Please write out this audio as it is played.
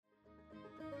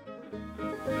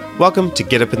Welcome to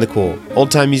Get Up in the Cool,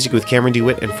 old-time music with Cameron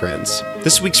DeWitt and friends.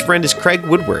 This week's friend is Craig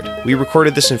Woodward. We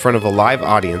recorded this in front of a live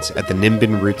audience at the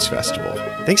Nimbin Roots Festival.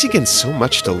 Thanks again so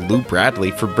much to Lou Bradley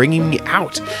for bringing me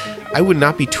out. I would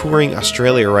not be touring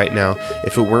Australia right now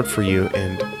if it weren't for you,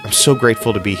 and I'm so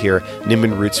grateful to be here.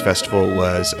 Nimbin Roots Festival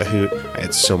was a hoot. I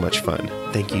had so much fun.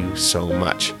 Thank you so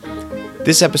much.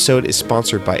 This episode is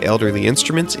sponsored by Elderly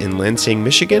Instruments in Lansing,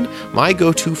 Michigan, my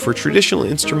go-to for traditional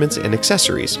instruments and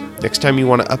accessories. Next time you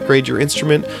want to upgrade your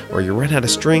instrument, or you run out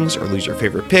of strings, or lose your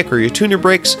favorite pick, or your tuner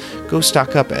breaks, go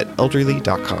stock up at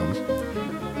elderly.com.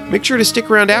 Make sure to stick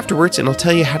around afterwards and I'll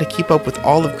tell you how to keep up with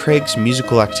all of Craig's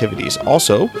musical activities.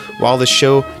 Also, while this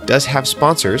show does have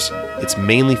sponsors, it's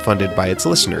mainly funded by its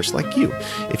listeners, like you.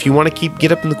 If you want to keep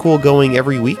Get Up in the Cool going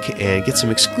every week and get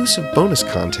some exclusive bonus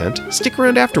content, stick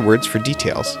around afterwards for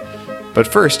details. But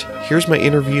first, here's my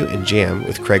interview and jam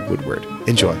with Craig Woodward.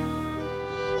 Enjoy.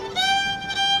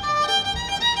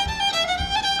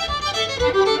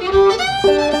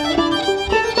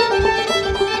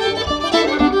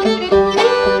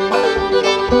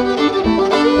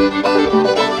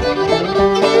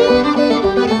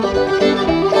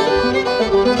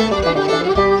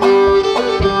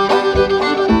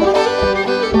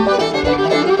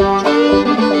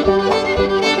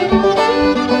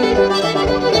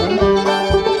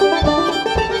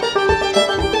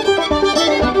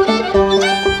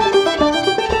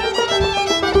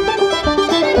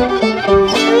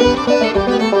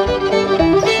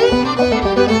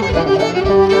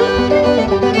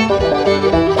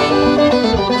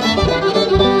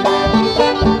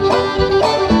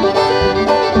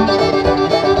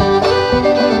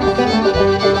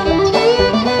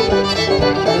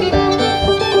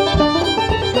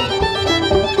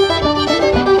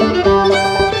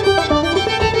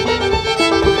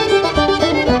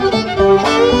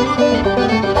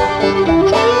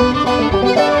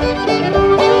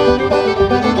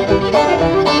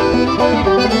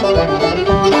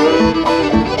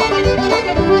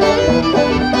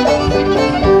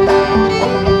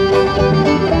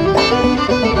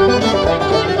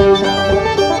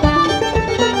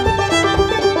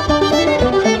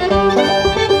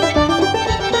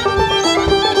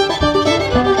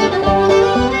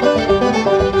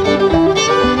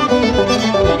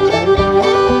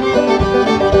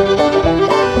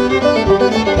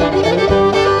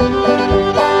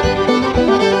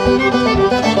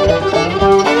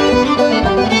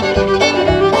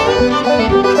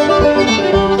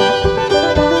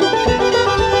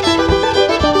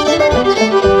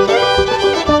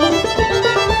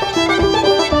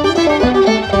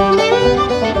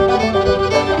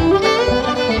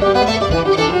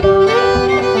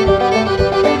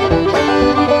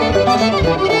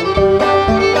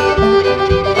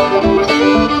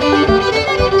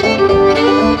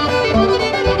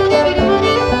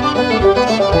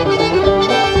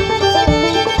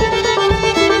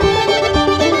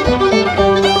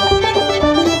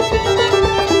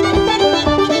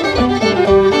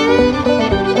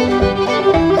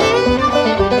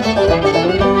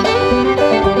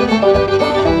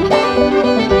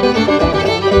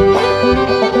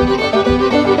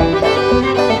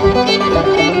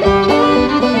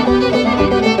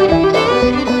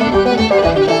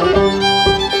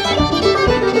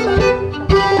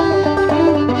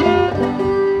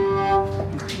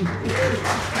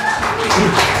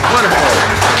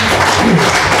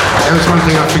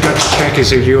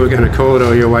 If you were going to call it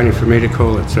or you're waiting for me to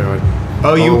call it, so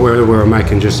we're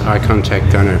making just eye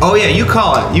contact on it. Oh yeah, you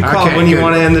call it. You call it when you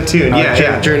want to end the tune.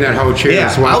 During that whole tune,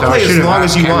 yeah. I'll play as long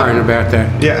as you want. About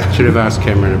that. Yeah. Should have asked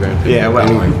Cameron about that. Yeah. Well.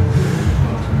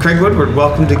 Anyway, Craig Woodward,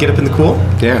 welcome to Get Up in the Cool.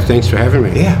 Yeah. Thanks for having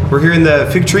me. Yeah. We're here in the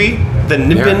Fig Tree, the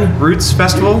Nimbin Roots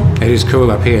Festival. It is cool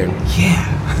up here.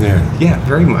 Yeah. Yeah. Yeah.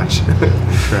 Very much.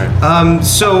 That's right.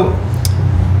 So,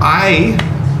 I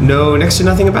know next to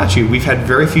nothing about you. We've had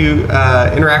very few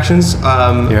interactions,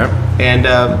 and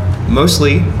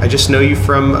mostly I just know you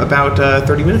from about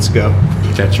 30 minutes ago.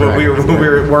 That's right. We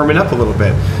were warming up a little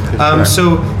bit. Right.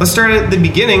 So let's start at the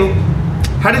beginning.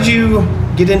 How did you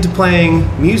get into playing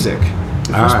music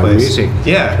in the first place? Music.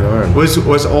 Yeah. Sure.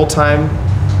 Was old time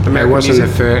American it wasn't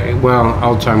music? the first. Well,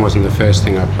 old time wasn't the first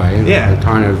thing I played. Yeah. I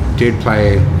kind of did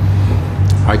play.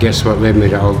 I guess what led me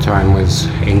to old time was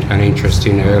an interest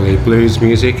in early blues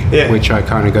music, which I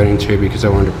kind of got into because I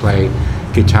wanted to play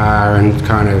guitar and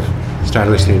kind of started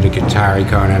listening to guitar-y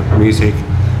kind of music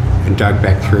and dug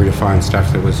back through to find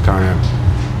stuff that was kind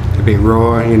of a bit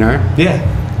raw, you know? Yeah.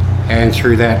 And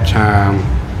through that,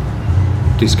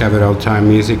 discovered old time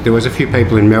music. There was a few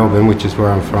people in Melbourne, which is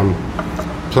where I'm from,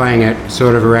 playing it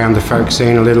sort of around the folk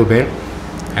scene a little bit.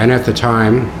 And at the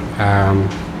time,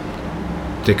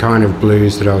 the kind of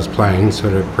blues that I was playing,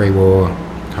 sort of pre-war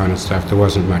kind of stuff, there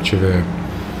wasn't really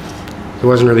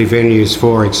venues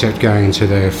for except going into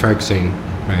the folk scene,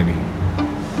 maybe.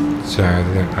 So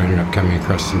I ended up coming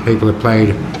across some people that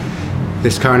played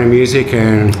this kind of music.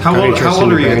 And how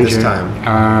old were you at this time?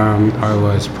 I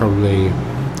was probably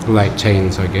late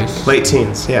teens, I guess. Late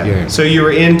teens, yeah. So you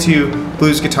were into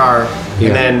blues guitar,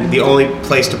 and then the only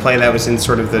place to play that was in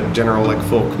sort of the general like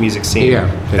folk music scene. Yeah,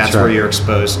 that's right. where you're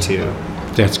exposed to.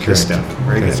 That's correct. This stuff.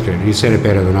 That's good. You said it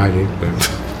better than I did, but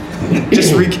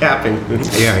just recapping.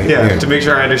 Yeah, to make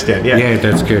sure I understand. Yeah,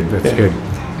 that's good. That's good.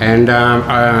 And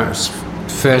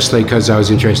firstly, because I was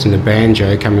interested in the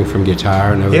banjo coming from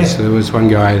guitar, and there was one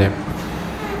guy that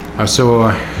I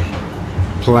saw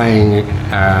playing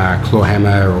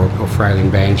clawhammer or frailing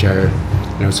banjo,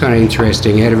 and it was kind of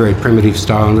interesting. He had a very primitive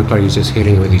style and looked like he was just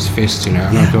hitting it with his fists, And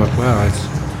I thought, wow,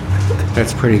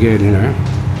 that's pretty good,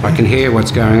 I can hear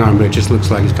what's going on, but it just looks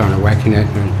like he's kind of whacking it.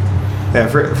 Yeah,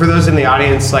 for those in the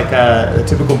audience, like a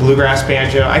typical bluegrass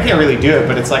banjo, I can't really do it,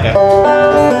 but it's like a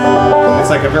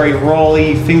very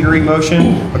rolly, fingery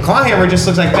motion. A clawhammer just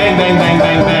looks like bang, bang, bang,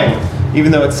 bang, bang,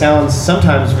 even though it sounds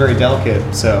sometimes very delicate.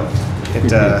 So it,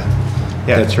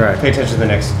 that's right. Pay attention to the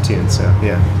next tune. So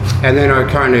yeah. And then I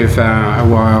kind of a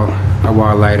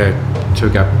while later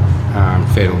took up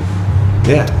fiddle.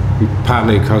 Yeah.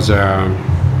 Partly because I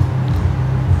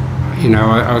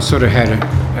sort of had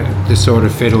the sort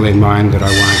of fiddle in mind that I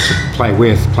wanted to play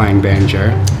with, playing banjo.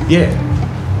 Yeah.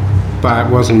 But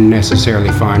wasn't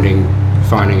necessarily finding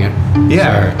it.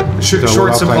 Yeah. So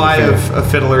short supply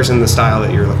of fiddlers in the style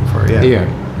that you're looking for. Yeah. Yeah.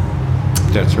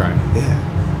 That's right. Yeah.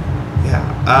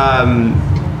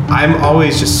 I'm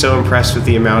always just so impressed with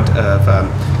the amount of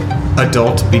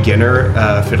adult beginner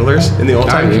fiddlers in the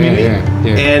old-time community.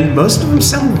 Yeah. And most of them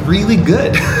sound really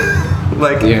good.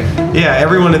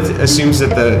 Everyone assumes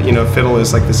that the fiddle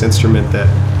is like this instrument that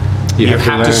you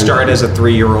have to start as a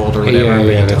 3-year-old or whatever.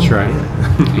 Yeah, that's right.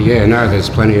 No, there's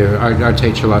plenty of. I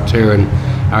teach a lot too, and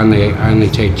I only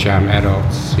teach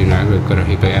adults. We've got a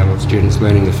heap of adult students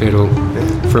learning the fiddle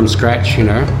from scratch.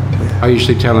 I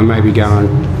usually tell them maybe go and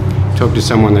talk to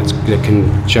someone that can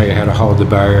show you how to hold the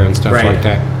bow and stuff like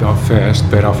that first,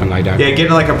 but often they don't. Yeah, get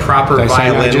like a proper they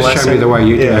violin say, no, just lesson. show me the way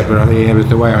you do it, but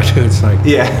the way I do it's like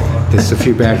there's a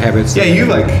few bad habits. For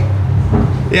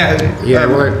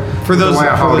those the way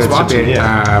I hold it's watching,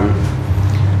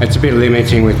 it's a bit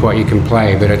limiting with what you can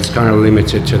play, but it's kind of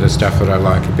limited to the stuff that I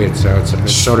like a bit, so it's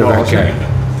sort of okay.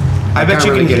 I bet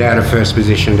you can get out of first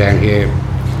position down here.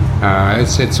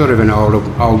 It's sort of an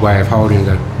old way of holding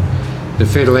the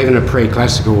fiddle, even a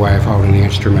pre-classical way of holding the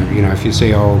instrument. If you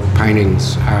see old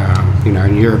paintings,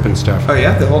 in Europe and stuff. Oh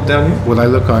yeah, they hold down here. Well, they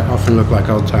often look like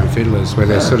old-time fiddlers, where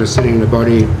they're sort of sitting the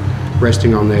body,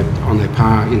 resting on their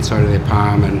palm, inside of their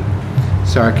palm, and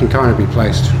so it can kind of be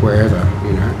placed wherever,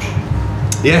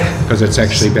 Yeah. Because it's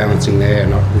actually balancing there,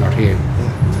 not here.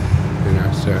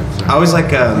 So it's, I always like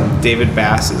David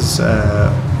Bass's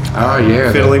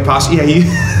fiddling posture. Yeah,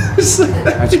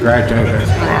 that's great, David.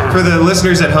 For the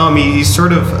listeners at home, he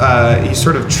sort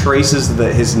of traces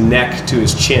his neck to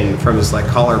his chin from his like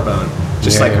collarbone,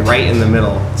 just right in the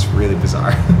middle. It's really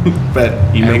bizarre, but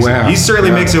he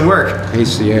certainly makes it work.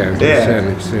 He's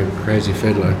certainly a crazy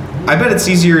fiddler. I bet it's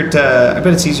easier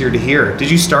to hear.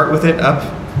 Did you start with it up?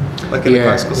 Like in the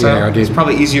classical style? Yeah, I did. It's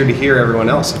probably easier to hear everyone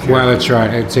else. Well, that's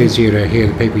right. It's easier to hear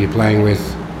the people you're playing with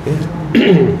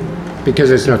because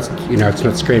it's not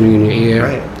screaming in your ear.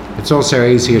 Right. It's also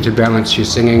easier to balance your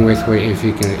singing with if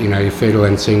you can, you fiddle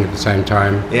and sing at the same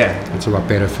time. Yeah. It's a lot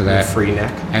better for that. Free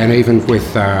neck. And even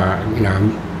with,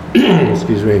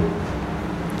 excuse me,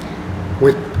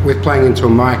 with playing into a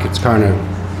mic, it's kind of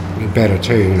better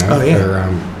too, Oh, yeah. For,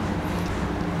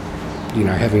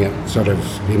 having it sort of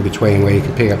in between where you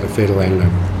can pick up the fiddle and the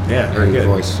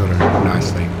voice sort of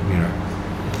nicely,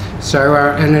 So,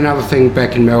 and another thing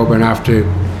back in Melbourne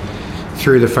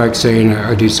through the folk scene,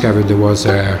 I discovered there was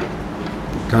a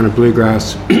kind of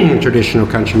bluegrass traditional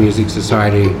country music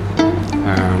society,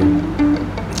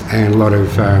 and a lot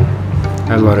of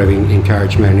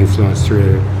encouragement and influence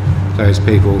through those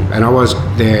people. And I was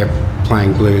there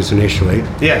playing blues initially,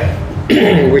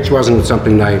 which wasn't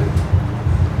something that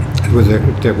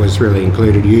was really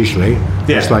included usually.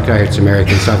 Yeah. It's like, it's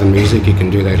American Southern music, you can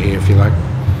do that here if you like.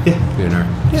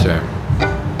 So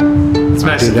it's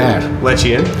nice to let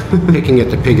you in. Picking at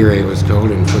the Piggery it was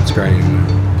called in Footscray.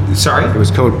 Sorry? It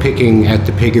was called Picking at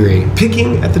the Piggery.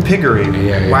 Picking at the Piggery?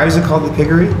 Yeah. Why was it called the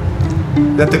Piggery? Is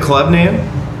that the club name?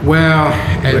 Well,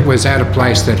 it was at a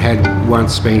place that had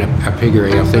once been a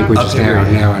piggery, I think, which is now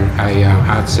an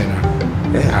art centre.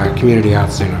 community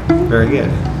arts centre. Very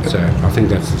good. So I think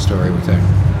that's the story with that.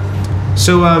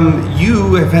 So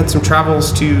you have had some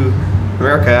travels to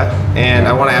America, and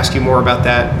I want to ask you more about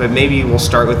that, but maybe we'll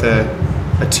start with a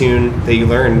tune that you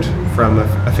learned from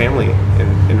a family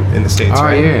in the States, Oh,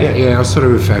 right? yeah. I was sort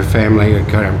of a family, a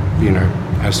kind of,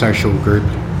 a social group,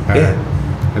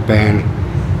 a band.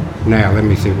 Now, let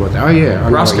me think what... Oh, yeah, I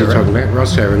know Roscoe, what you're talking about.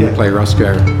 Roscoe, and we play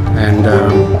Roscoe. And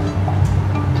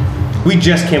we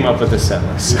just came up with this set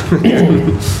list.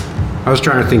 I was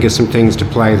trying to think of some things to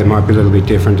play that might be a little bit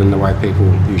different than the way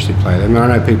people usually play them. I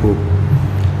know people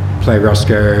play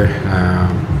Roscoe,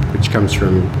 which comes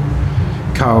from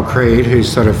Kyle Creed,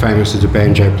 who's sort of famous as a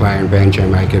banjo player and banjo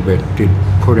maker, but did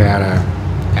put out a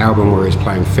album where he's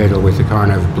playing fiddle with a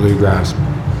kind of bluegrass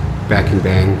backing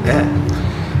band. Yeah.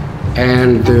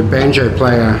 And the banjo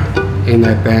player in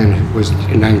that band was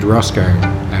named Roscoe,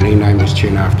 and he named his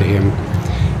tune after him,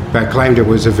 but claimed it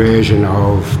was a version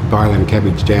of Buy Them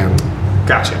Cabbage Down.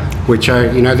 Gotcha. Which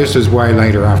this was way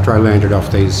later after I learned it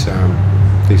off these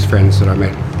friends that I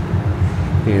met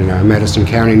in Madison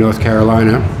County, North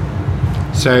Carolina.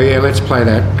 So yeah, let's play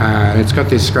that. It's got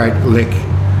this great lick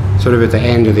sort of at the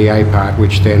end of the A part,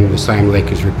 which then the same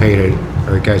lick is repeated,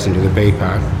 or it goes into the B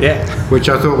part. Yeah. Which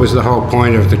I thought was the whole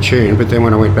point of the tune, but then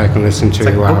when I went back and listened to...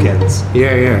 It's like bookends.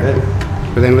 Yeah.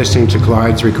 But then listening to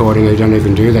Clyde's recording, they don't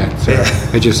even do that. So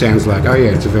it just sounds like, oh yeah,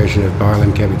 it's a version of Buy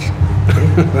Them Cabbage.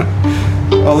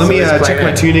 Well, let me check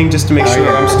my tuning just to make sure.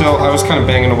 Yeah. I was kind of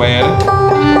banging away at it.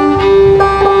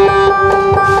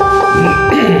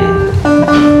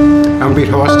 I'm a bit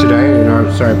hoarse today,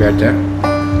 I'm sorry about that.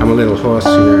 I'm a little hoarse,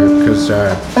 because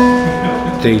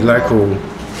the local...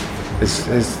 It's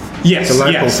the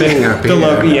local thing up here. The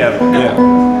local, yeah.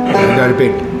 I got a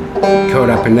bit caught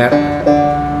up in that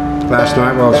last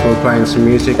night whilst we were playing some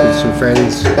music with some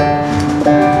friends.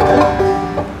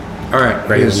 Alright,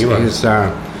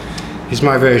 here's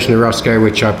my version of Roscoe,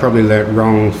 which I probably learnt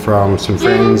wrong from some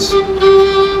friends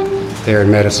there in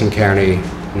Madison County,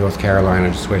 North Carolina,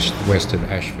 just west of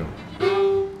Asheville.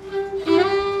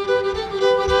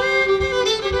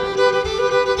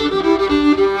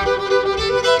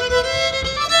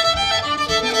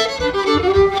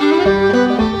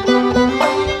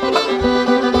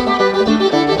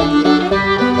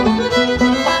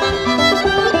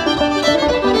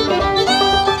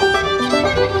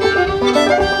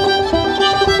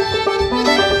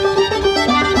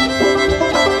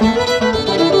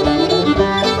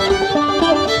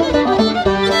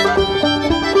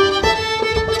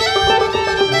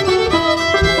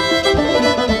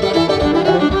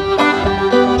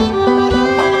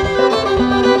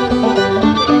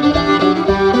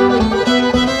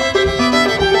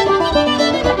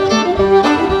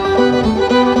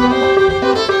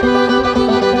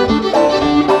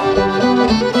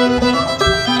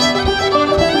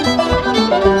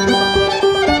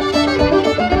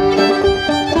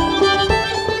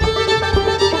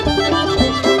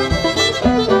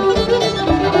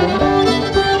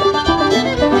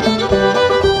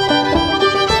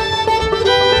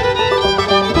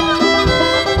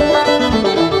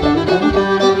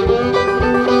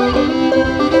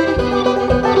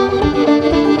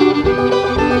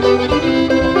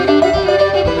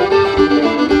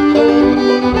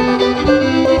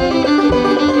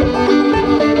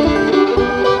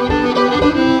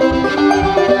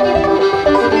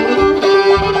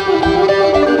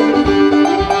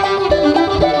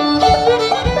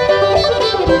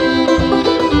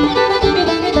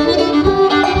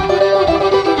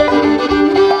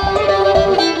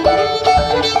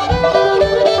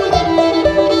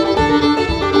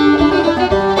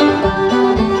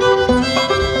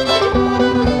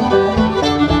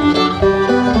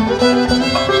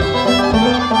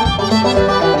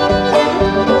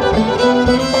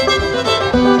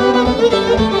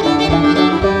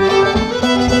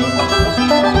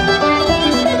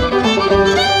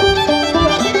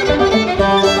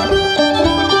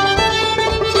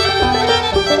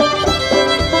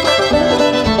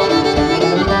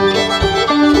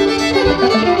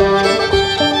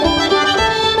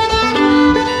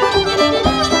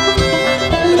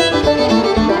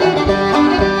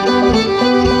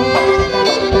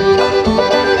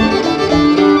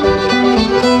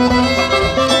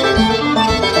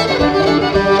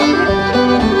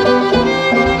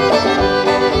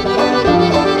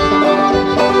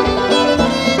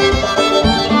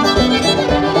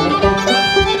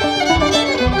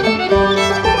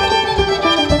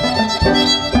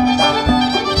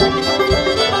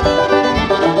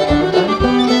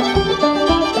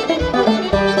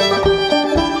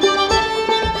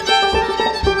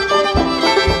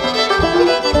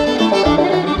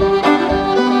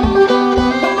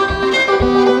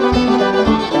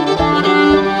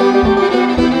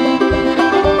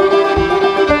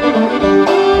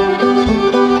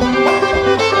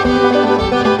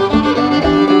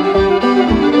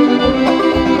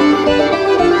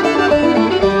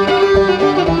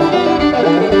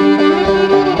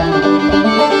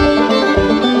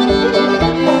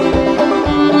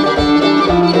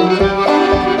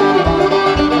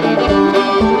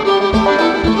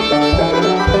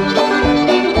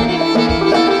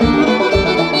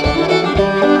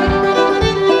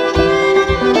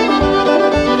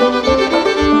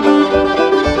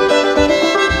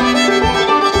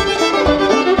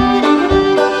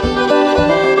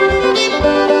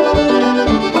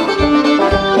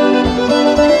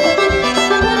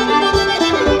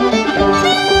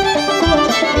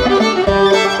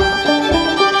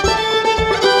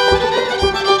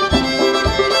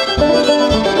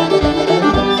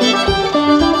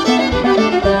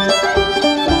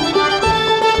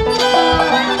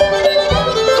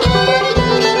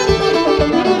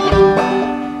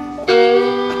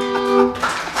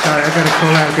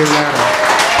 a bit louder.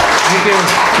 Thank you.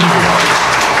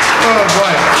 Oh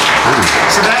boy.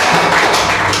 So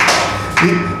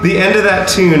the end of that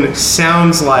tune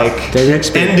sounds like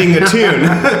ending a tune.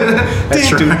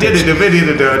 That's right.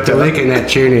 The lick in that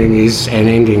tuning is an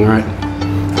ending, right?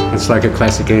 It's like a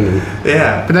classic ending.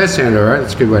 Yeah. But that sounded alright.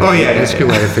 That's a good way. That's a good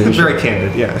way to finish. Very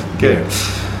candid. Yeah. Good.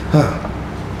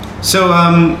 Yeah. So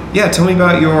tell me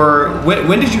about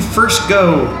when did you first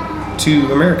go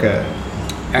to America?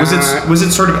 Was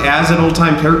it sort of as an old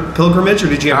time pilgrimage, or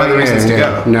did you have other reasons to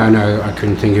go? No, I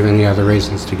couldn't think of any other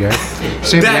reasons to go.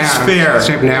 That's fair.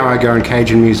 Except now I go on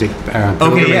Cajun music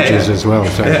pilgrimages as well.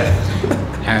 So,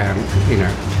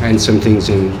 and some things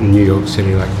in New York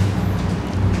City like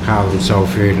Harlem Soul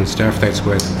Food and stuff. That's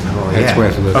worth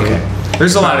a look. Okay,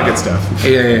 there's a lot of good stuff.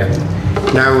 Yeah.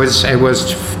 No, it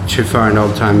was to find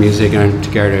old time music and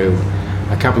to go to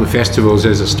a couple of festivals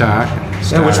as a start.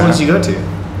 Yeah, which ones did you go to?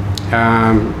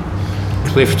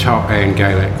 Cliff Top and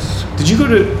Galax. Did you go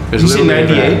to? Did you say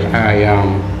 98?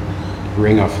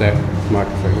 Ring off that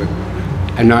microphone.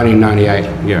 1998.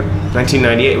 Yeah.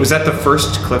 1998. Was that the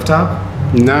first Cliff Top?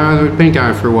 No, we've been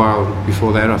going for a while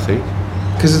before that, I think.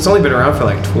 Because it's only been around for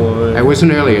like 20. It was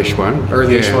an early-ish one.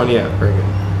 Early-ish one, yeah. Very good.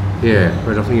 Yeah,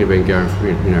 but I think it'd been going for,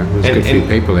 there's a good few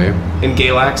people there. And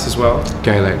Galax as well?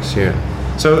 Galax, yeah.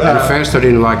 So at first I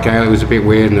didn't like Galax. It was a bit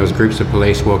weird, and there was groups of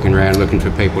police walking around looking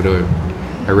for people to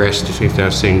arrest if they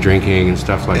were seen drinking and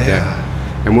stuff like that.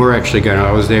 And we were actually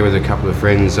I was there with a couple of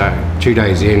friends. 2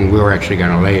 days in, we were actually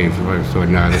going to leave. I thought,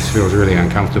 no, this feels really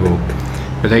uncomfortable.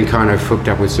 But then kind of hooked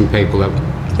up with some people that,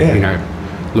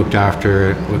 looked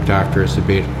after us a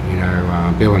bit.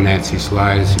 Bill and Nancy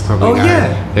Slides, you probably know.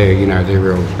 Yeah. They're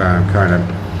real kind of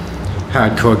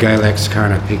hardcore Galax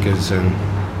kind of pickers. And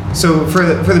so for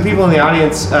the people in the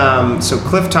audience, so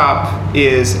Cliff Top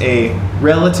is a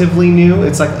relatively new,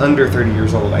 it's like under 30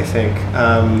 years old, I think,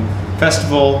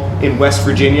 festival in West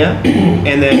Virginia,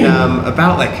 and then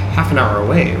about like half an hour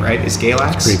away, right, is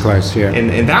Galax. It's pretty close, yeah.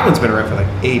 And that one's been around for like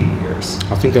 80 years.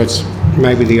 I think that's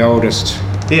maybe the oldest.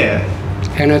 Yeah.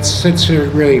 And it's a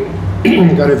really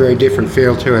got a very different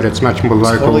feel to it. It's much more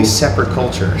local. Totally separate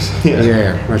cultures.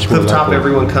 Yeah, much more local. Cliff Top,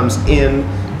 everyone comes in,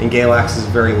 and Galax is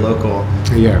very local.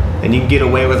 Yeah. And you can get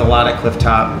away with a lot at Cliff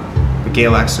Top, but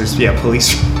Galax, there's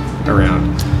police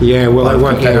around. Yeah, well, I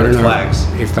don't know flags.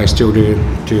 If they still do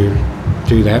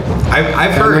that.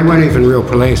 I've heard. They weren't even real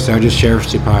police. They were just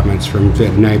sheriff's departments from the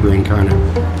neighbouring kind of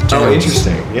towns. Oh,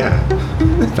 interesting. Yeah.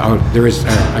 There is.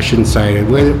 I shouldn't say it.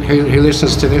 Who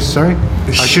listens to this? Sorry.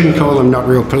 I shouldn't call them not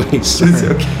real police. It's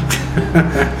okay.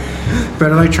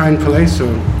 But are they trained police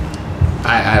or?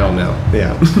 I don't know.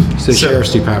 Yeah. It's the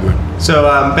sheriff's department. So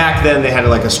back then they had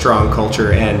like a strong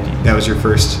culture, and that was your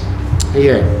first.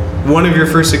 Yeah. One of your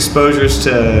first exposures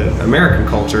to American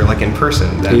culture, like in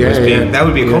person. That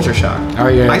would be a culture shock. Oh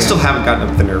yeah. I still haven't gotten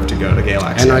up the nerve to go to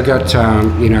Galax. And I got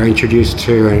introduced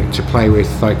to play with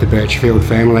like the Birchfield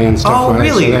family and stuff like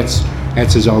that. Oh really? So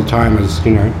that's as old time as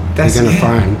you're going to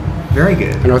find. Very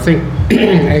good. And I think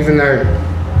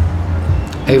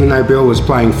even though Bill was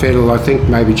playing fiddle, I think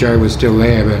maybe Joe was still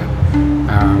there, but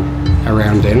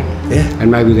around then. Yeah.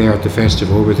 And maybe there at the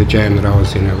festival with the jam that I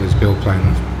was in, it was Bill playing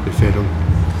the fiddle.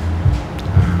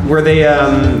 Were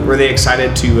they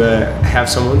excited to have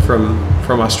someone from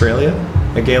Australia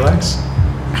at Galax?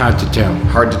 Hard to tell.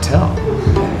 Hard to tell.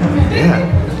 Yeah.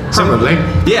 Probably.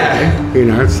 Yeah.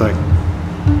 It's like.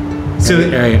 So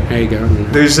there you go.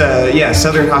 There's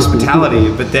Southern hospitality,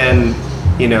 but then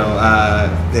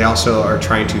they also are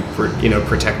trying to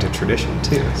protect a tradition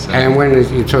too. So. And when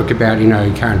you talk about you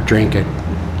can't drink at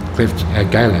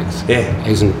Galax,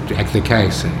 isn't the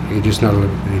case. You're just not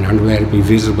allowed to be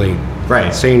visibly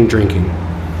seen drinking.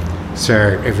 So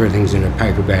everything's in a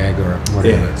paper bag or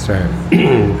whatever. Yeah. So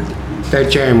that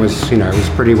jam was was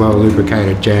pretty well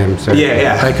lubricated jam. So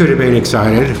they could have been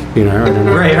excited. I don't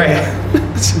know. Right.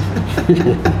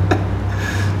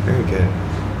 Very good.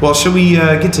 Well, should we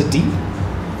get to D?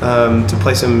 To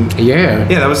play some. Yeah.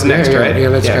 Yeah, that was the next, right? Yeah,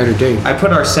 let's go to D. I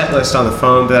put our set list on the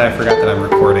phone, but I forgot that I'm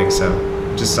recording, so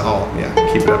just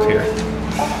keep it up here.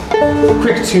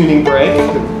 Quick tuning break.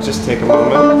 Just take a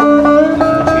moment.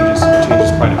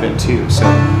 Changes quite a bit too. So,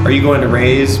 are you going to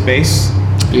raise bass?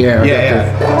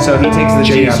 Yeah. So he takes the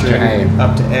G string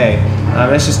up to A.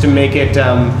 That's just to make it.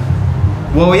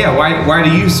 Why do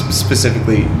you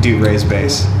specifically do raise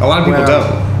bass? A lot of people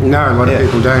don't. No, a lot of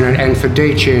people don't. And for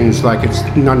D tunes, like it's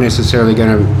not necessarily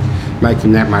going to make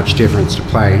them that much difference to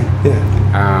play.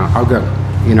 Yeah. I've got,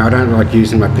 I don't like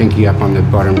using my pinky up on the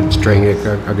bottom string.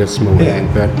 I've got small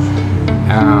hand, but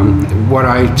what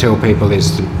I tell people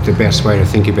is the best way to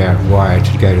think about why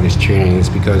to go to this tuning is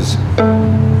because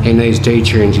in these D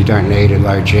tunes you don't need a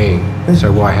low G,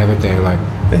 so why have it there? Like,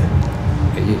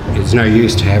 it's no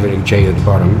use to having a G at the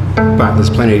bottom, but there's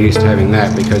plenty of use to having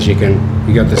that because you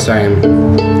got the same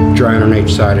drone on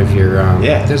each side of your.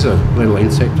 There's a little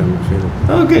insect on my fiddle.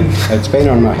 Oh, good. It's been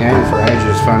on my hand for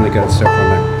ages. Finally got itself on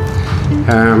there.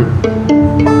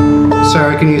 So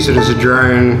I can use it as a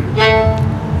drone,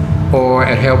 or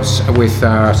it helps with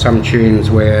some tunes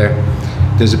where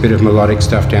there's a bit of melodic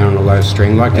stuff down on a low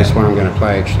string, like this one I'm going to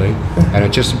play actually, and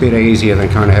it's just a bit easier than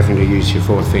kind of having to use your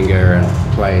fourth finger and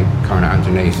play kind of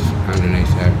underneath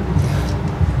that.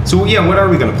 So yeah, what are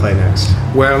we going to play next?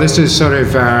 Well, this is sort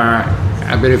of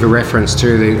a bit of a reference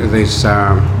to these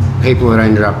people that I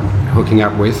ended up hooking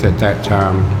up with at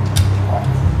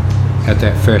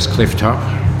that first cliff top.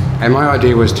 And my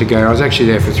idea was to go, I was actually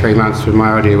there for 3 months, but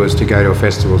my idea was to go to a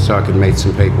festival so I could meet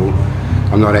some people.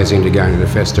 I'm not as into going to the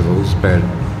festivals, but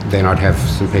then I'd have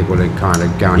some people to kind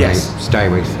of go and stay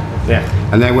with. Yeah.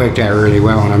 And that worked out really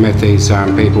well, and I met these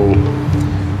people.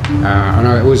 I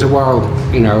know it was a while,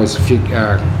 it was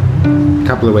a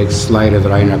couple of weeks later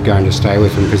that I ended up going to stay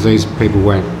with them, because these people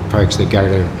weren't folks that go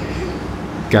to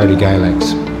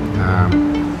Galax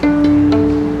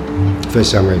for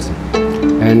some reason.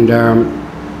 And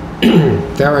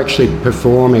they were actually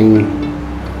performing.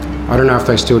 I don't know if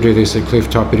they still do this at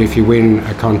Clifftop, but if you win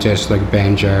a contest like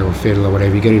banjo or fiddle or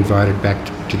whatever, you get invited back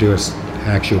to do an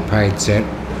actual paid set.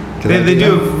 They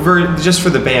do just for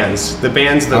the bands. The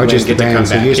bands that just get the bands.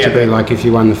 to come back. It used to be like if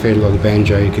you won the fiddle or the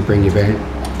banjo, you could bring your band.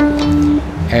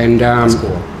 And that's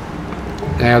cool.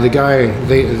 Now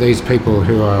these people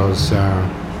who I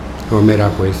met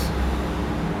up with,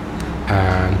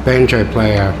 banjo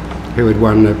player who had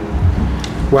won the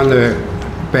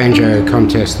banjo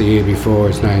contest the year before,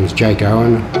 his name's Jake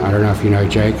Owen. I don't know if you know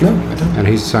Jake. No, I don't. And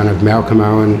he's the son of Malcolm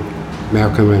Owen.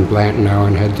 Malcolm and Blanton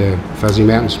Owen had the Fuzzy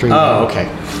Mountain String. Oh, okay.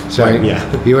 So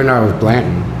you would know of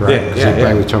Blanton, right? Because he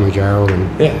played with Tommy Gerald.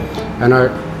 And I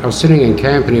was sitting in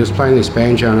camp and he was playing this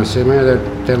banjo, and I said, man,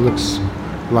 that looks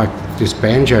like this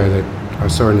banjo that I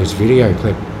saw in this video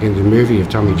clip in the movie of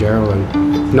Tommy Gerald,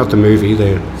 and not the movie,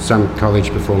 some college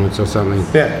performance or something.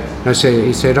 Yeah. And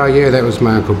he said, oh yeah, that was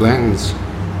my Uncle Blanton's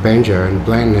banjo, and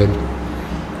Blanton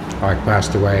had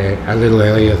passed away a little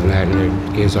earlier than that,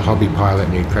 and he was a hobby pilot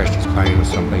and he'd crashed his plane or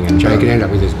something, and Jake had ended up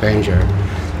with his banjo,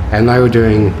 and they were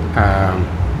doing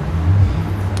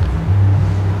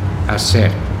a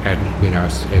set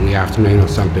in the afternoon or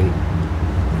something,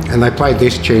 and they played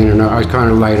this tune, and I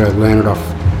kind of later learned it off.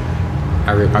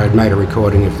 I had made a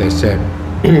recording of their set.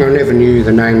 I never knew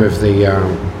the name of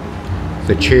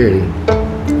the tune,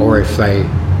 or if they.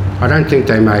 I don't think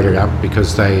they made it up,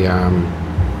 because they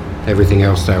everything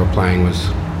else they were playing was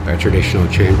a traditional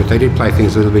tune, but they did play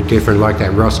things a little bit different, like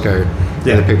that Roscoe.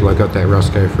 The people I got that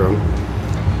Roscoe from.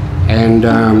 And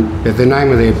but the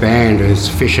name of their band is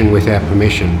Fishin' Without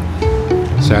Permission.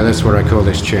 So that's what I call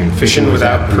this tune. Fishin'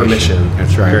 Without Permission.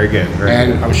 That's right. Very good.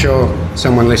 And I'm sure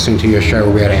someone listening to your show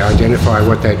will be able to identify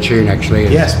what that tune actually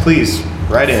is. Yes, please.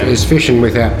 Write in. It's Fishin'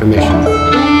 Without Permission.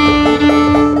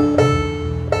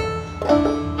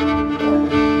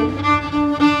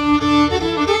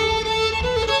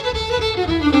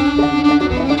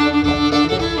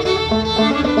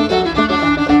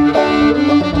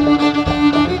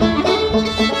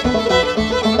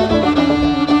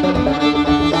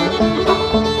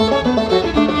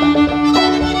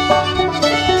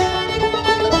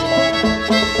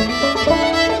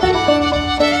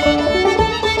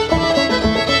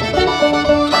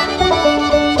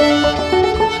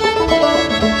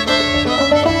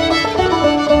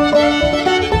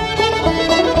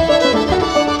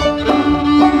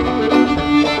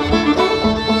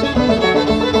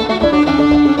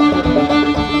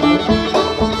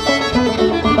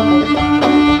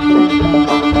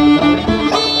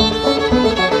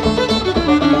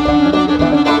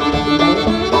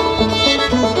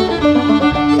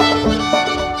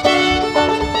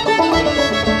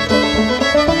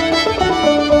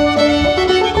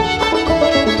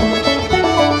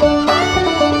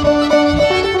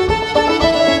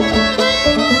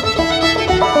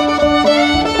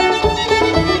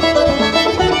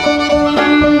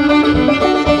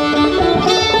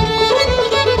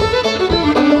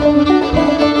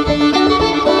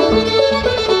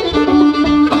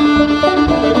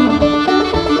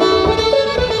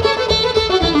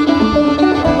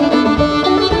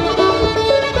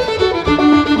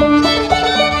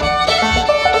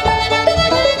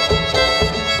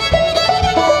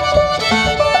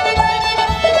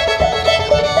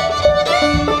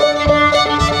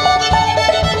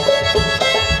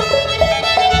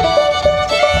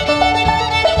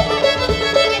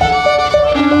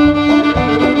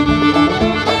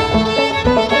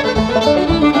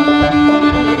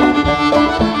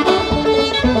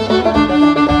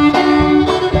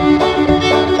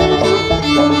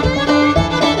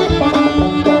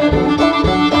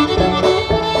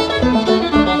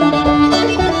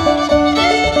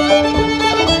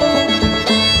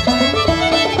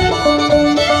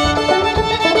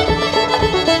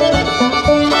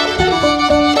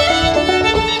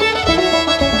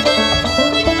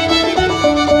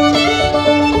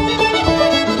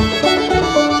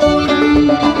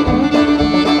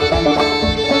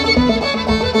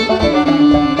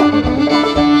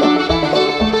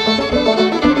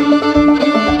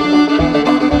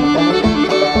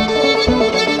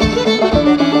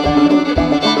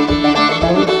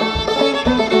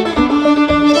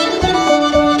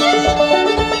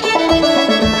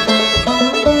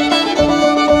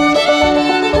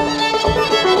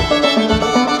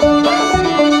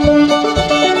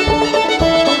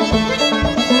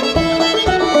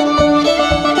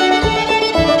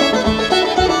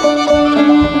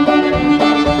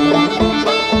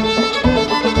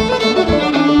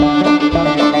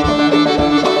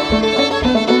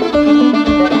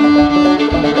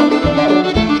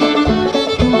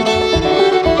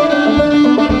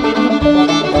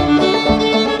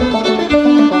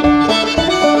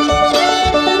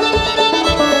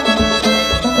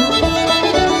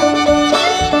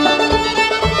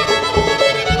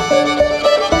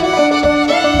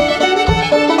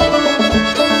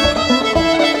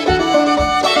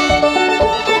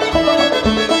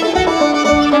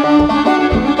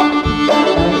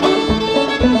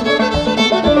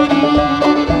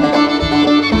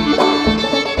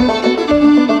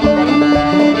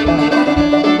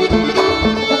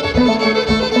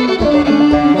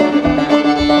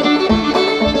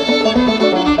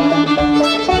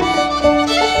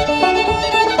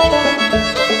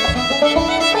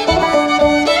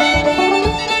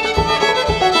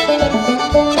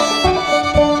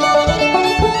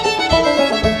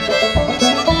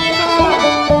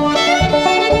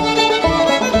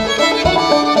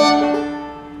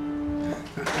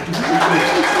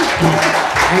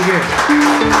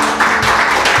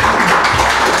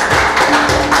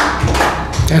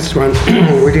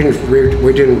 we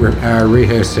didn't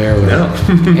rehearse our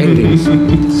endings.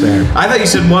 So I thought you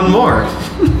said one more.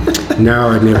 no,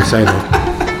 I'd never say that.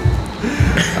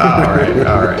 All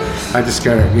right. I just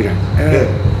gotta,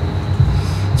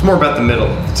 It's more about the middle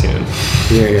of the tune.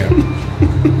 Yeah.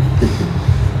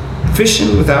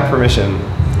 Fishing Without Permission.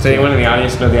 Does anyone in the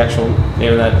audience know the actual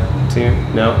name of that tune?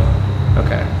 No?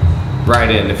 Okay.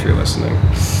 Write in if you're listening.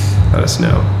 Let us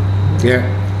know. Yeah.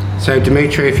 So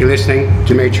Dimitri, if you're listening,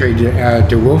 Dimitri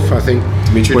De Wolf, I think.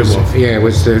 Dimitri De Wolf. Yeah,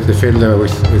 was the fiddler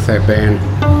with that band.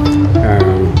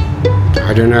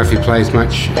 I don't know if he plays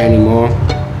much anymore.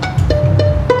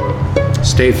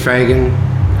 Steve Fagan,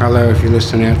 hello if you're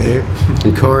listening out there.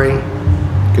 And Corey,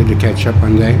 good to catch up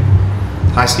one day.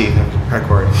 Hi, Steve. Hi,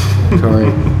 Corey.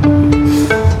 Corey.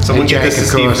 Someone get this to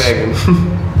Steve Fagan.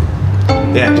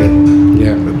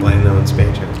 Yeah. With Blind Owen's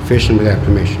banjo. Fishing Without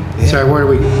Permission. Yeah. So where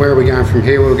are we going from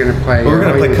here? We're going to play. We're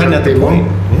going to play Cutting at the Point.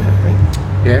 Yeah,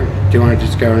 right. Yeah. Do you want to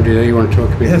just go and do that? You want to talk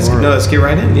a bit more? Let's get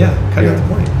right in. Yeah. Cutting at the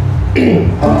Point.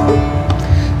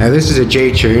 Now this is a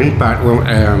G tune, but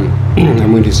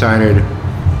and we decided.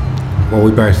 Well,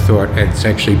 we both thought it's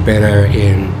actually better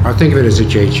I think of it as a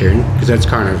G tune because that's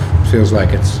kind of feels like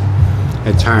it's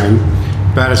home,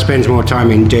 but it spends more time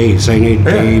in D, so you need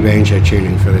D banjo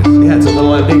tuning for this. Yeah, it's a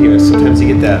little ambiguous. Sometimes you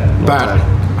get that. But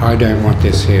I don't want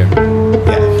this here.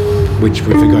 Yeah. Which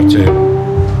we forgot to.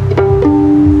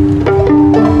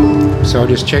 So I'll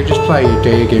just play your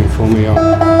D again for me.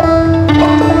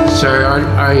 So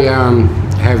I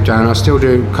have done. I still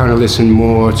do kind of listen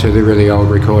more to the really old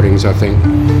recordings, I think,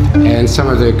 and some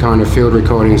of the kind of field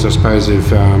recordings, I suppose, of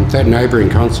that neighbouring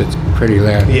concert's pretty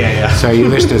loud. Yeah. So your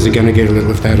listeners are going to get a little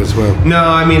of that as well. No,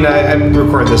 I mean I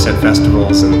record this at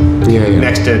festivals and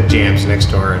next to jams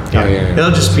next door. Yeah. It'll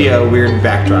just be a weird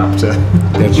backdrop to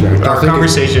that's right. our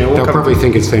conversation. They'll probably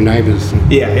think it's their neighbours.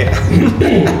 Yeah.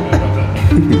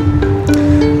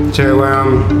 So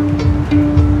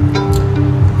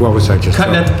what was I just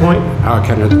Cutting at the Point? Oh,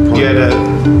 Cutting at the Point. You had a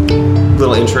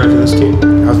little intro to this tune?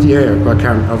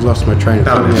 I've lost my train of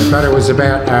thought. But it was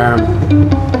about,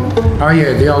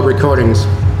 the old recordings.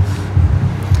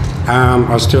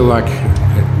 I still like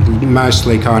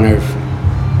mostly kind of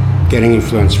getting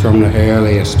influence from the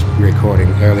earliest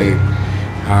recording, early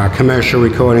commercial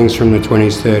recordings from the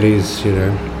 20s, 30s,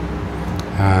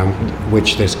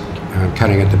 which this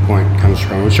Cutting at the Point comes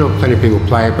from. I'm sure plenty of people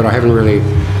play it, but I haven't really.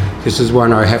 This is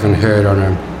one I haven't heard on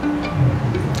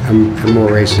a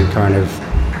more recent kind of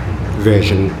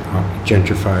version,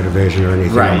 gentrified version or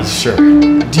anything. Right, sure.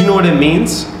 Do you know what it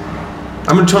means?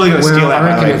 I'm totally going to steal that,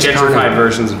 by the way. Gentrified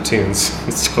versions of tunes.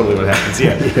 That's totally what happens,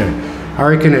 yeah. I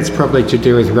reckon it's probably to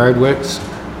do with roadworks.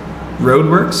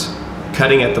 Roadworks?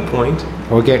 Cutting at the point?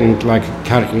 Or getting, like,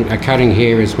 cutting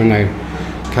here is when they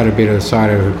cut a bit of the side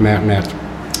of a mountain out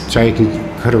so you can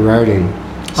cut a road in.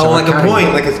 So like a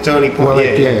point, like a stony point.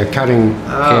 Well, cutting.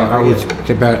 I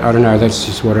don't know. That's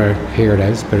just what I hear it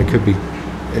as, but it could be.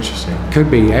 Interesting. Could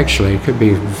be actually. It could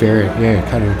be very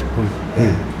cutting at the point.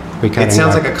 Yeah. It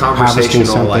sounds like a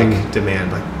conversational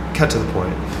demand, like cut to the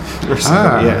point. Or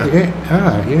something.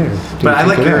 But I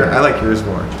like yours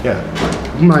more. Yeah.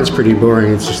 Mine's pretty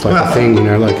boring. It's just like a thing,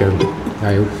 like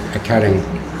a cutting.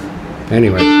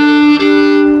 Anyway,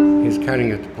 he's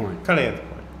cutting at the point. Cutting at the point.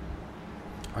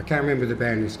 I can't remember the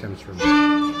band this comes from.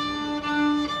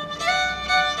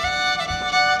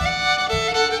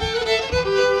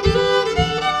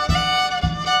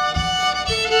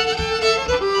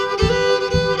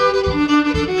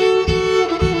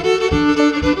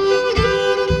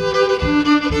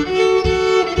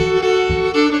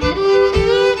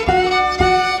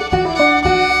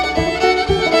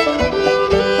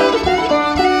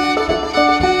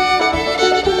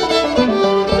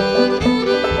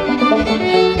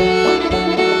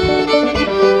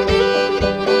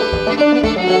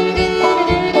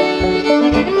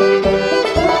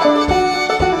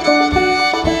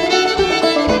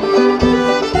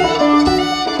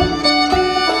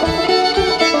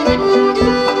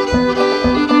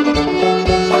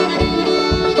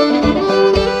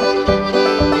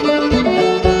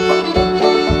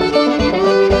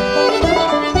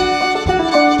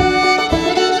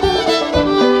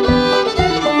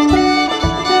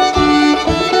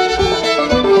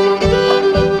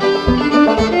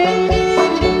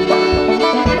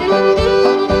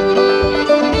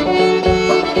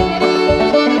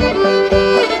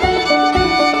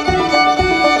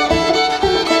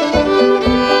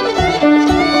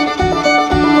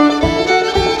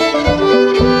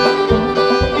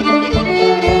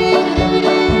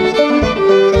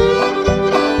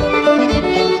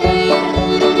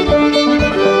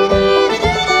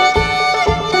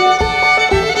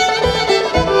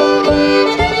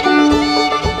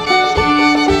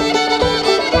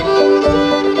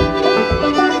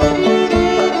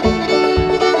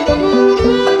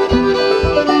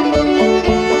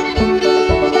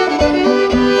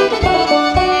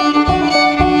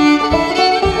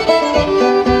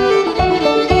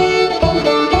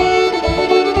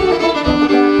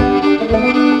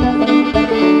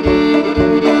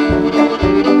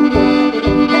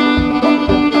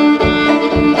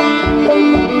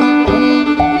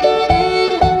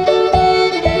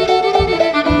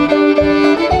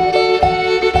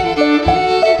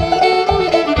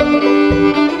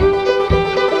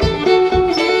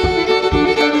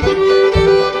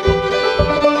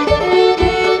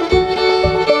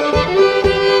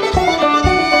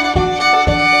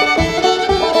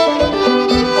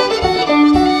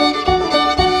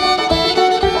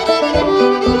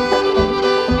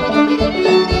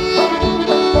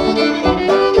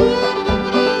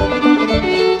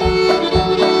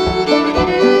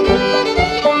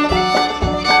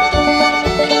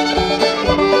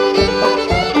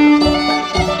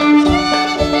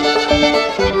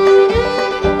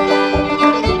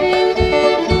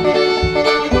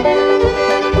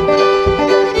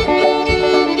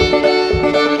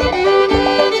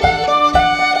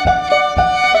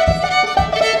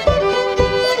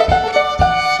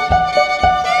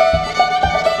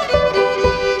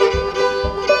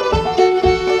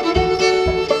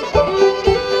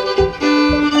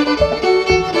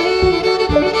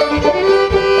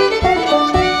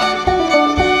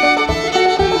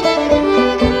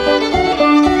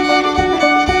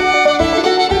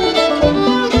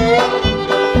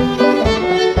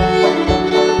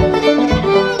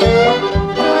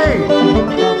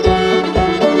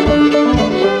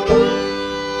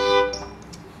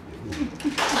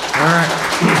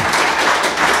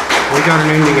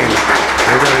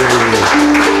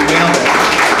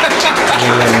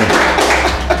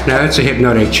 No, that's a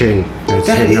hypnotic tune.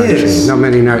 That is. Not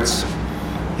many notes.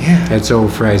 Yeah. It's all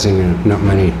phrasing and not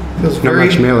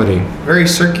much melody. Very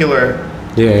circular.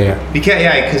 Yeah. You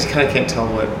can't, because you kind of can't tell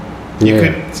what. You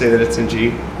could say that it's in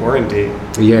G or in D.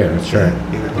 Yeah, that's right.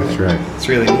 That's right. It's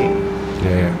really neat.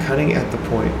 Yeah. Cutting at the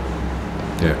point.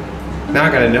 Yeah. Now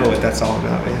I gotta know what that's all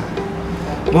about.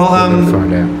 Yeah. Well,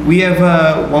 find out. We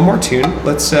have one more tune.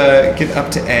 Let's get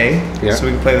up to A, so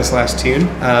we can play this last tune,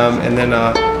 and then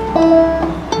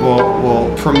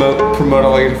we'll promote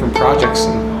all your different projects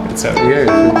and so. Yeah.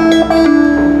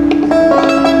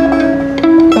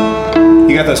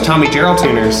 You got those Tommy Gerald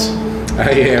tuners.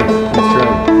 Yeah, that's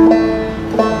right.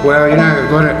 Well, you know,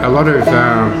 a lot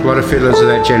of fiddlers of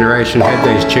that generation had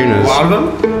these tuners. A lot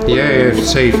of them. Yeah, you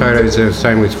see photos of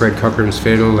same with Fred Cochran's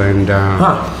fiddle and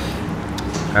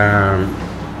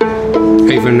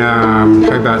even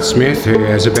Hobart Smith, who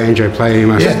as a banjo player, he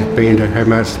must be into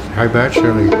Hobart,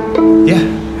 surely.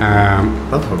 Yeah.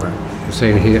 Love Hobart. I've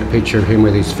seen a picture of him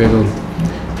with his fiddle.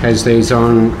 Has these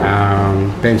on.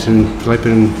 Benson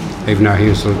Flippin, even though he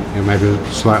was maybe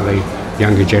a slightly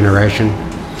younger generation,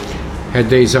 had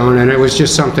these on, and it was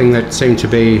just something that seemed to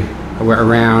be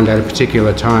around at a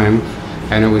particular time.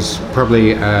 And it was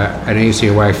probably an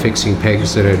easier way of fixing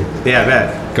pegs that had I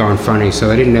bet. gone funny. So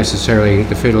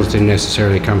the fiddles didn't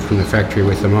necessarily come from the factory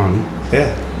with them on.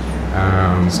 Yeah.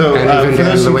 And even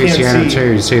down in Louisiana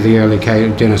too, you see the early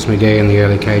Dennis McGee and the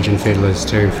early Cajun fiddlers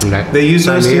too from that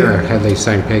same era had these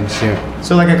same pegs. Yeah.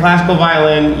 So like a classical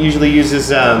violin usually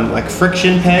uses like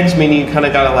friction pegs, meaning you kind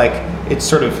of gotta it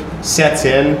sort of sets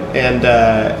in and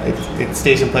it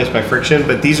stays in place by friction.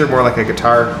 But these are more like a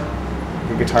guitar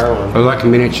one. Or like a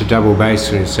miniature double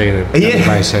bass, and you see the double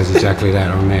bass has exactly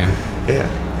that on there. Yeah.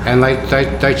 And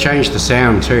they changed the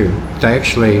sound too. They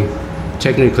actually,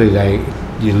 technically,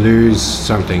 you lose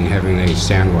something having these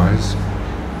sound-wise,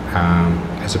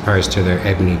 as opposed to the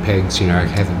ebony pegs.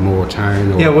 Have more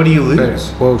tone. What do you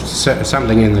lose?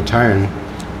 Something in the tone,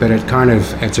 but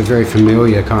it's a very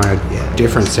familiar kind of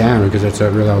different sound because it's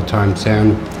a real old-time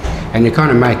sound. And you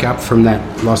kind of make up from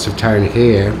that loss of tone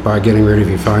here by getting rid of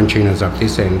your fine tuners up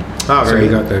this end. Oh, so you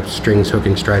got the strings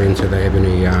hooking straight into the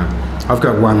ebony. I've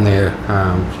got one there,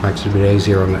 makes it a bit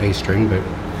easier on the E string, but.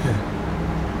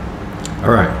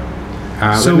 All right.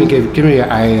 So let me give me an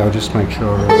A. I'll just make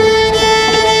sure.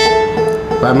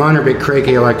 But mine are a bit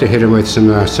creaky. I like to hit them with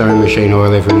some sewing machine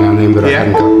oil every now and then, but I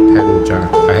haven't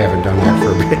done that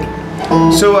for a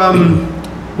bit. So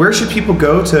where should people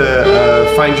go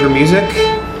to find your music?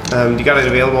 You got it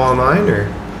available online, or?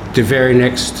 The very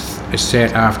next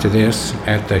set after this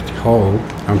at the hall,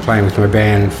 I'm playing with my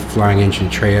band Flying Engine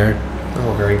Trio.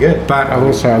 Oh, very good. But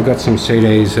I've got some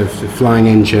CDs of the Flying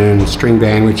Engine String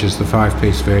Band, which is the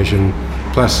 5-piece version,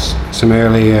 plus some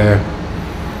earlier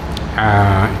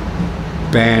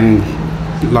band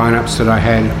lineups that I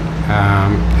had,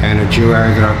 and a duo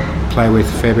that I play with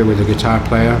a fair bit with a guitar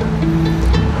player.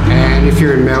 And if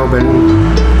you're in Melbourne,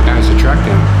 as a truck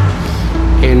now.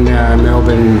 In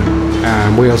Melbourne,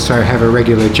 we also have a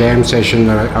regular jam session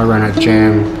that I run at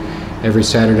Jam every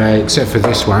Saturday, except for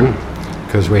this one,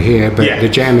 because we're here. But the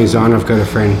jam is on. I've got a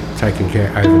friend taking care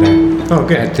over that. Oh,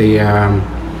 good. At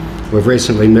we've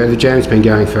recently moved. The jam's been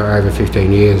going for over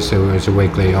 15 years, so it's a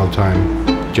weekly old-time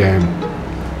jam.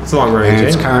 It's a long-running jam. And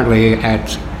it's currently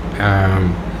at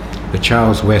the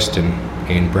Charles Weston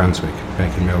in Brunswick,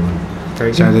 back in Melbourne.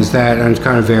 So there's that, and it's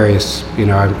kind of various,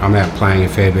 I'm out playing a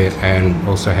fair bit and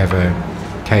also have a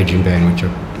Cajun band, which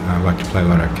I like to play a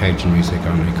lot of Cajun music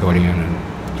on the accordion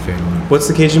and fiddle. What's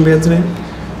the Cajun band's name?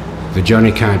 The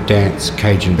Johnny Can't Dance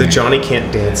Cajun Band. The Johnny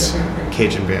Can't Dance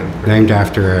Cajun Band. Named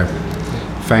after a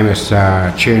famous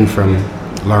tune from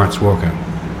Lawrence Walker,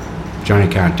 Johnny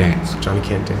Can't Dance. Johnny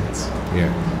Can't Dance.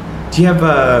 Yeah. Do you have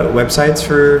websites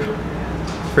for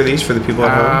these, for the people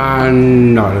at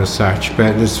home? Not as such,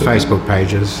 but there's Facebook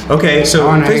pages. Okay, so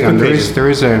Facebook pages. There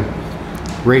is a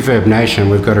Reverb Nation.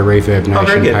 We've got a Reverb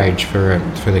Nation page for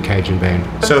the Cajun band.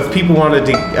 So if people wanted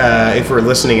to, if we're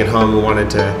listening at home and wanted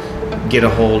to get a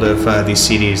hold of these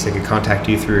CDs, they could contact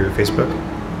you through Facebook?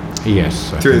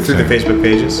 Yes. Through the Facebook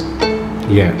pages?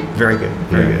 Yeah. Very good.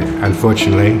 Very good.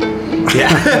 Unfortunately.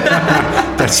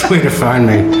 Yeah. That's where to find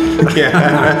me.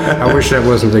 Yeah. I wish that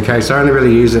wasn't the case. I only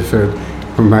really use it for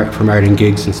promoting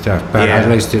gigs and stuff, but at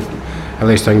least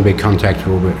I can be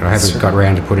contactable. But I haven't got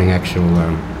around to putting actual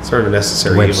sort of a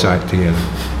necessary website together.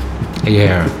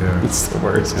 Yeah, it's the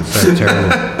worst. It's so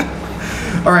terrible.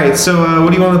 All right, so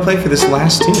what do you want to play for this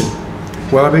last tune?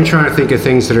 Well, I've been trying to think of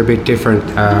things that are a bit different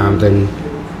than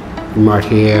you might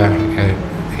hear,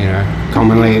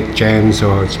 commonly at jams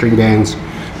or string bands.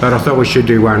 But I thought we should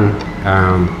do one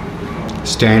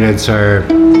standards are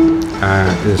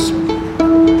there's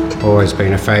always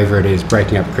been a favourite is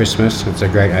Breaking Up Christmas. It's a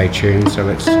great A tune, so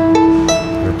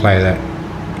we'll play that.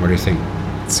 What do you think?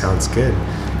 Sounds good.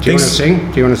 Do you want to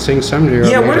sing? Do you want to sing some?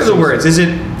 Yeah, what are the words? Is it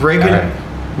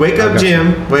Wake Up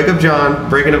Jim, Wake Up John,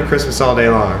 Breaking Up Christmas all day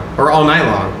long, or all night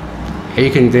long?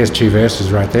 There's 2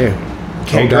 verses right there.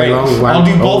 Okay, all day great. long, I'll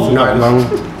do both all of night them. long.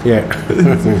 Yeah.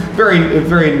 Very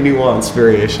nuanced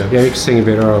variation. Yeah, you can sing a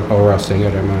bit, or I'll sing.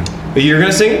 I don't mind. But you're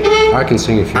gonna sing it? I can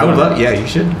sing if you want. I would love. Yeah, you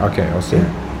should. Okay, I'll sing.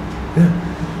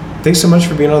 Yeah. Thanks so much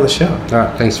for being on the show.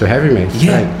 Thanks for having me.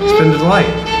 Yeah, it's been a delight.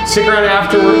 Stick around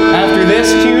after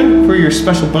this tune for your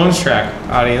special bonus track,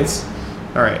 audience.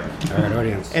 All right,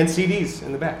 audience. And CDs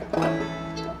in the back.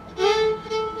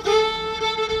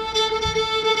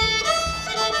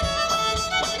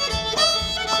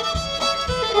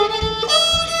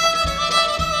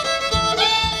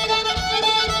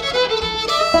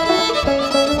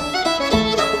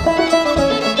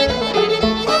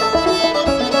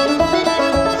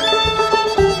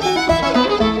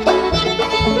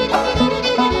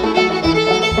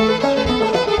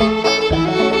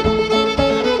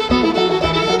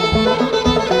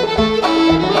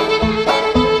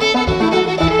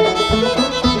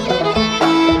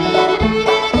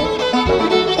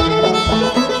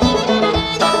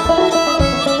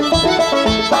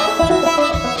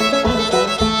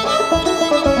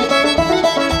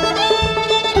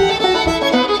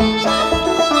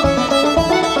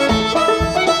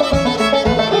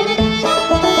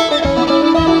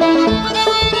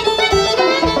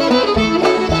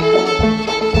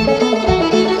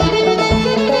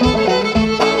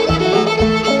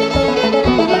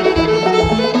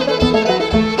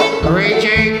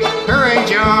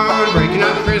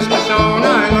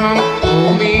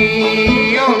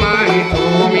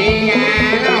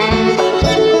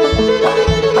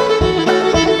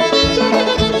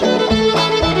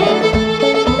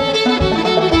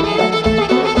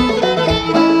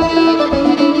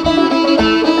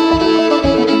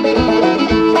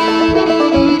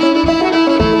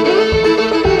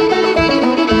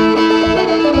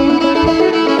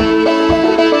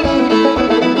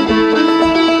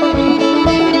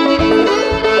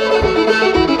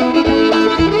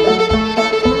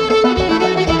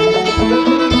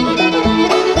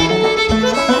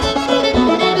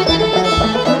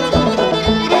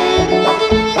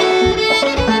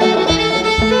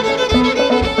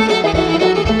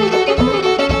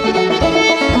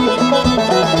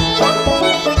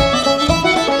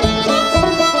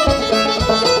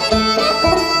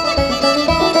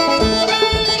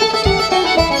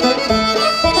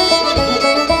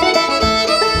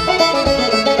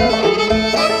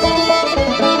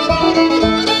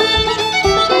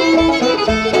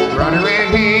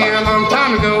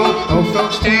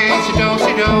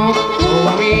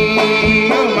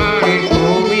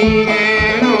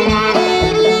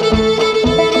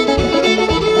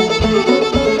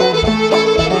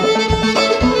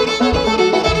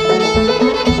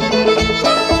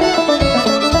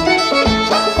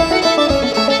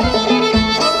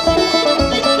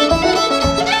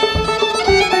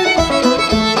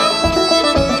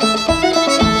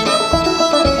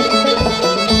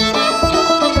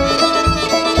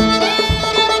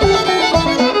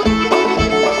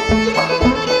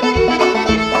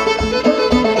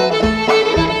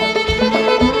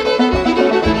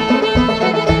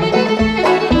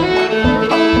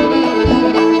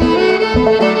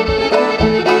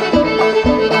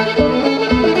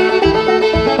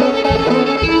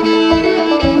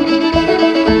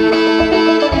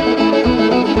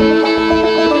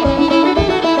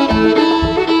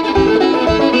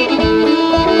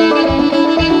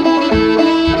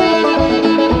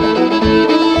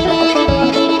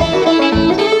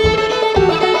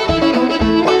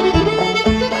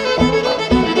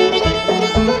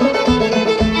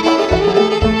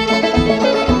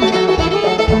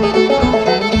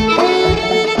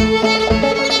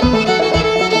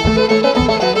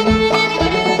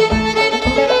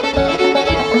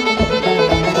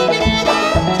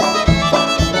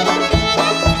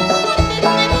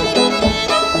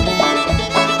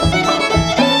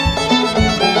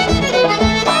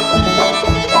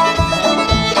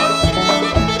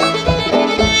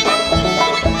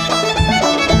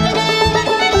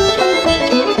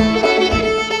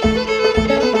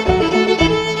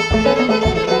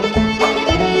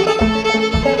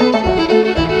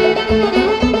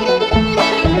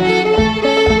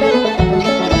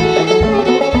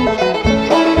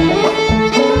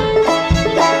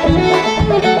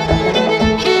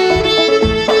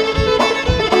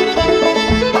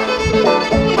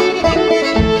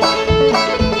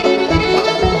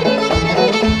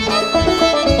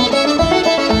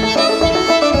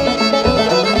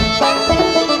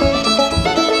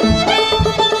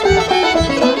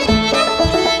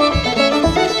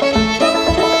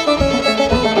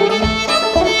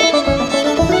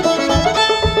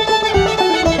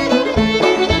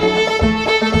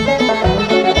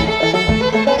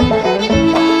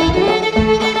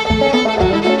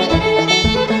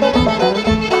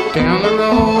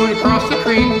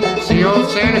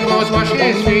 washing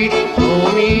his feet.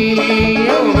 Oh me,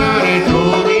 oh my,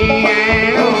 oh me,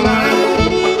 and oh my.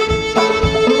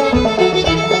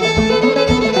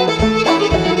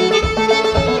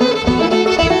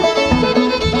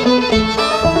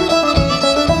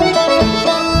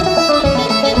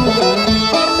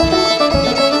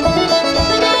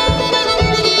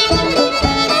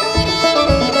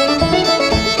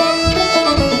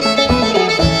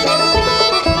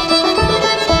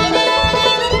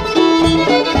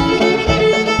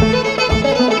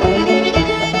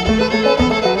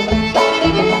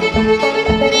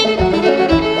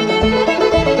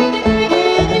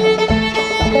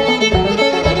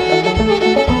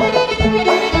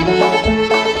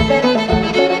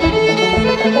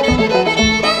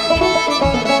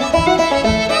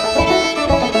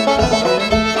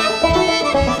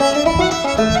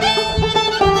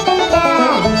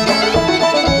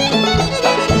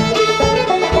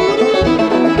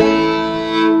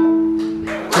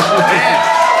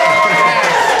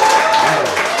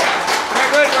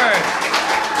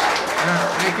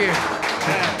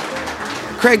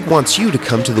 Craig wants you to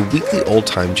come to the weekly Old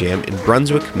Time Jam in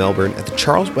Brunswick, Melbourne at the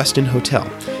Charles Weston Hotel.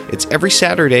 It's every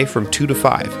Saturday from 2 to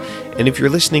 5. And if you're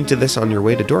listening to this on your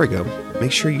way to Dorigo,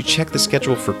 make sure you check the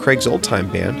schedule for Craig's old time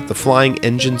band, the Flying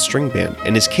Engine String Band,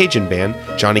 and his Cajun band,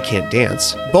 Johnny Can't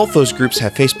Dance. Both those groups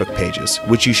have Facebook pages,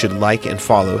 which you should like and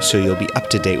follow so you'll be up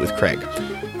to date with Craig.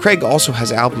 Craig also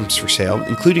has albums for sale,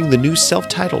 including the new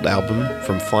self-titled album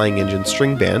from Flying Engine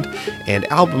String Band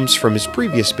and albums from his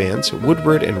previous bands,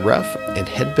 Woodward and Ruff and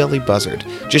Headbelly Buzzard.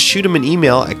 Just shoot him an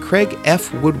email at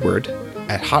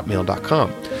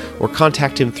craigfwoodward@hotmail.com or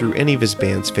contact him through any of his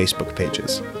band's Facebook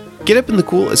pages. Get Up in the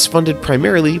Cool is funded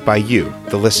primarily by you,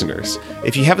 the listeners.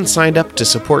 If you haven't signed up to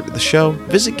support the show,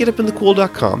 visit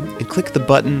getupinthecool.com and click the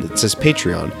button that says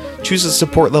Patreon. Choose a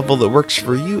support level that works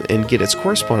for you and get its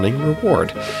corresponding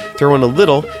reward. Throw in a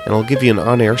little and I'll give you an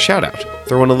on-air shout-out.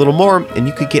 Throw in a little more and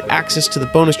you could get access to the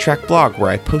bonus track blog where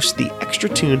I post the extra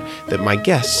tune that my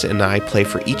guests and I play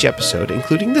for each episode,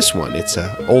 including this one. It's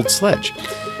Old Sledge.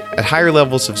 At higher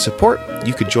levels of support,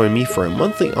 you could join me for a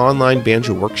monthly online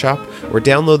banjo workshop or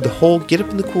download the whole Get Up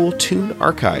in the Cool tune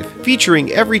archive,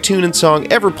 featuring every tune and song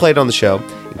ever played on the show,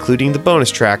 including the bonus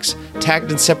tracks,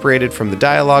 tagged and separated from the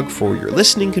dialogue for your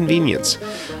listening convenience.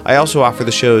 I also offer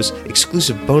the show's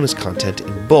exclusive bonus content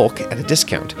in bulk at a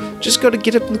discount. Just go to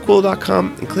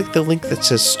getupinthecool.com and click the link that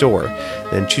says store,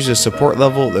 then choose a support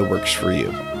level that works for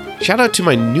you. Shout out to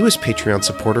my newest Patreon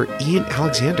supporter, Ian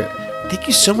Alexander. Thank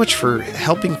you so much for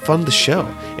helping fund the show.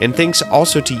 And thanks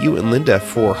also to you and Linda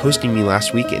for hosting me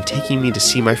last week and taking me to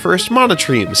see my first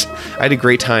monotremes. I had a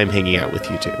great time hanging out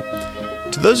with you two.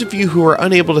 To those of you who are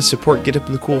unable to support Get Up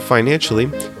in the Cool financially,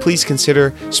 please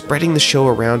consider spreading the show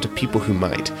around to people who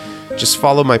might. Just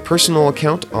follow my personal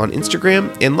account on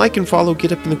Instagram and like and follow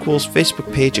Get Up in the Cool's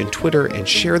Facebook page and Twitter and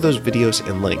share those videos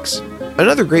and links.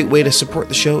 Another great way to support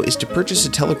the show is to purchase a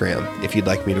Telegram if you'd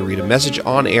like me to read a message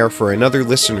on air for another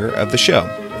listener of the show.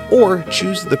 Or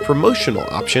choose the promotional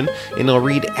option and I'll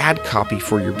read ad copy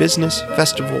for your business,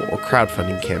 festival, or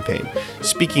crowdfunding campaign.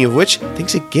 Speaking of which,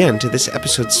 thanks again to this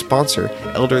episode's sponsor,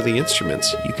 Elderly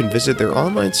Instruments. You can visit their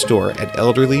online store at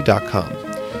elderly.com.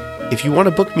 If you want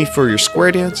to book me for your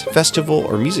square dance, festival,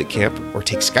 or music camp, or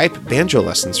take Skype banjo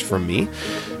lessons from me,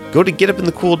 go to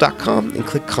getupinthecool.com and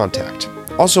click Contact.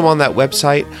 Also on that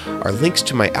website are links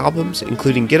to my albums,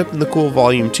 including Get Up in the Cool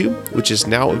Volume 2, which is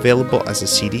now available as a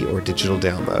CD or digital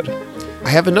download. I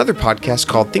have another podcast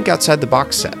called Think Outside the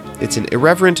Box Set. It's an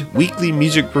irreverent weekly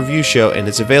music review show and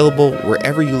it's available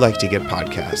wherever you like to get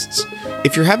podcasts.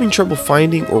 If you're having trouble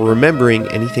finding or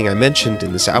remembering anything I mentioned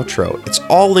in this outro, it's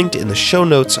all linked in the show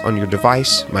notes on your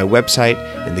device, my website,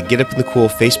 and the Get Up in the Cool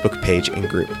Facebook page and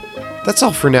group. That's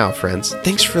all for now, friends.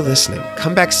 Thanks for listening.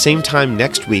 Come back same time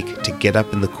next week to Get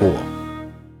Up in the Cool.